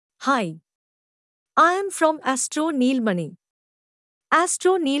Hi, I am from Astro Neelmani.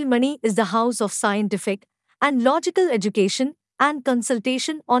 Astro Neelmani is the house of scientific and logical education and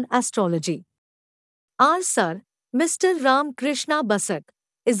consultation on astrology. Our sir, Mr. Ram Krishna Basak,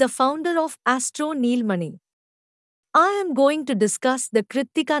 is the founder of Astro Neelmani. I am going to discuss the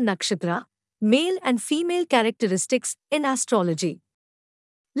Krittika Nakshatra, male and female characteristics in astrology.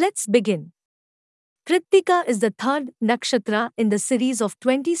 Let's begin. Krittika is the third nakshatra in the series of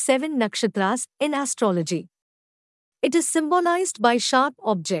 27 nakshatras in astrology. It is symbolized by sharp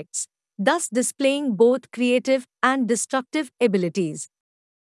objects, thus displaying both creative and destructive abilities.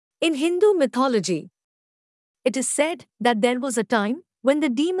 In Hindu mythology, it is said that there was a time when the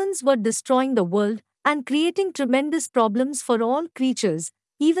demons were destroying the world and creating tremendous problems for all creatures,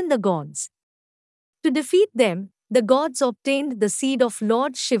 even the gods. To defeat them, the gods obtained the seed of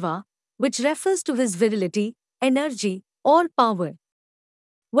Lord Shiva, which refers to his virility, energy, or power.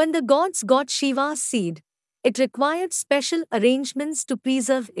 When the gods got Shiva's seed, it required special arrangements to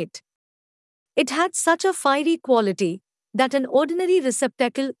preserve it. It had such a fiery quality that an ordinary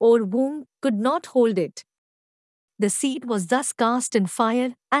receptacle or womb could not hold it. The seed was thus cast in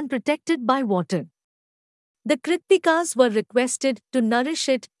fire and protected by water. The Krittikas were requested to nourish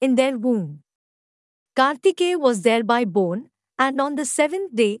it in their womb. Kartikeya was thereby born, and on the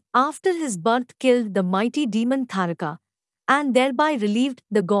seventh day after his birth killed the mighty demon Tharaka, and thereby relieved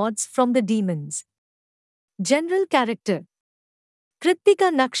the gods from the demons. General character. Krittika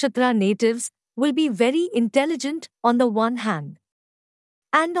Nakshatra natives will be very intelligent on the one hand.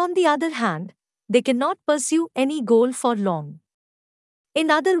 And on the other hand, they cannot pursue any goal for long. In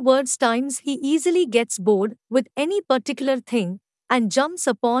other words, times he easily gets bored with any particular thing and jumps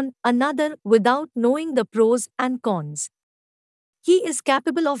upon another without knowing the pros and cons. He is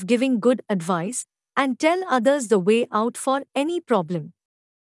capable of giving good advice and tell others the way out for any problem.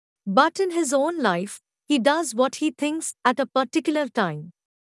 But in his own life, he does what he thinks at a particular time.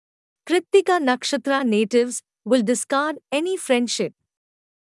 Krittika Nakshatra natives will discard any friendship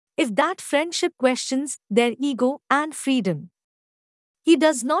if that friendship questions their ego and freedom. He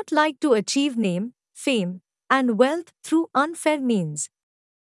does not like to achieve name, fame, and wealth through unfair means.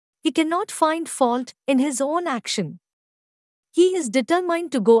 He cannot find fault in his own action. He is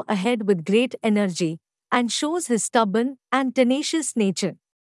determined to go ahead with great energy and shows his stubborn and tenacious nature.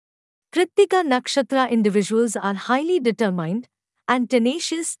 Krittika Nakshatra individuals are highly determined and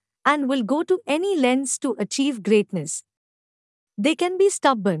tenacious and will go to any lengths to achieve greatness. They can be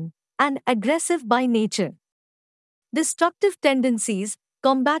stubborn and aggressive by nature. Destructive tendencies,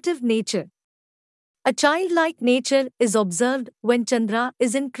 combative nature. A childlike nature is observed when Chandra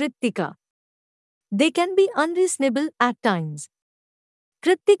is in Krittika. They can be unreasonable at times.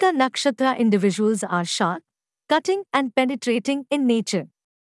 Krittika Nakshatra individuals are sharp, cutting and penetrating in nature.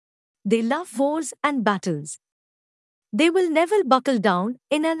 They love wars and battles. They will never buckle down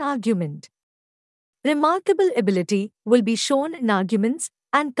in an argument. Remarkable ability will be shown in arguments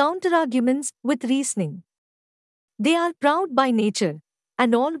and counterarguments with reasoning. They are proud by nature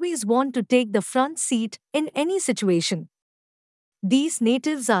and always want to take the front seat in any situation. These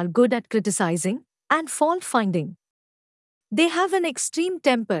natives are good at criticizing and fault finding. They have an extreme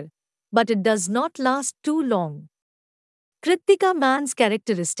temper, but it does not last too long. Krittika man's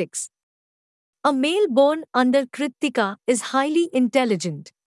characteristics. A male born under Krittika is highly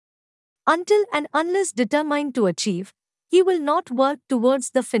intelligent. Until and unless determined to achieve, he will not work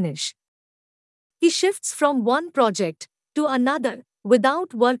towards the finish. He shifts from one project to another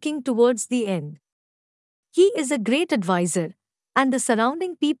without working towards the end. He is a great advisor, and the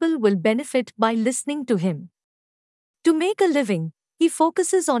surrounding people will benefit by listening to him. To make a living, he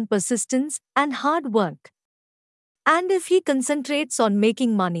focuses on persistence and hard work. And if he concentrates on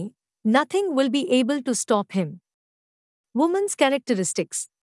making money, nothing will be able to stop him. Woman's characteristics.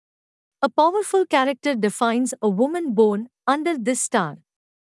 A powerful character defines a woman born under this star.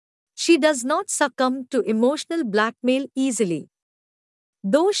 She does not succumb to emotional blackmail easily.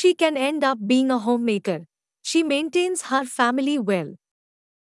 Though she can end up being a homemaker, she maintains her family well.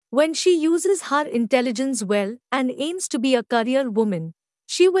 When she uses her intelligence well and aims to be a career woman,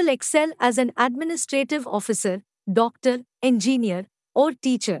 she will excel as an administrative officer, doctor, engineer, or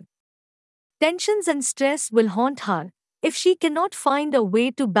teacher. Tensions and stress will haunt her if she cannot find a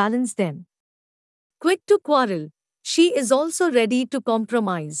way to balance them. Quick to quarrel, she is also ready to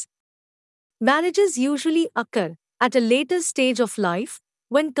compromise. Marriages usually occur at a later stage of life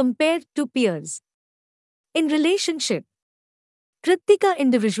when compared to peers. In relationship, Krittika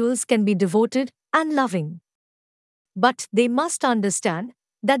individuals can be devoted and loving. But they must understand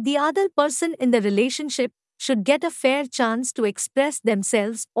that the other person in the relationship should get a fair chance to express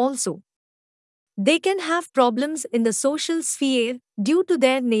themselves also. They can have problems in the social sphere due to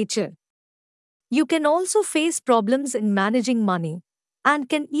their nature. You can also face problems in managing money and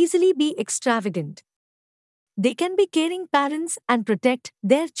can easily be extravagant. They can be caring parents and protect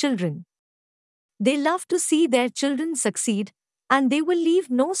their children. They love to see their children succeed and they will leave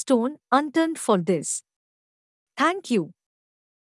no stone unturned for this. Thank you.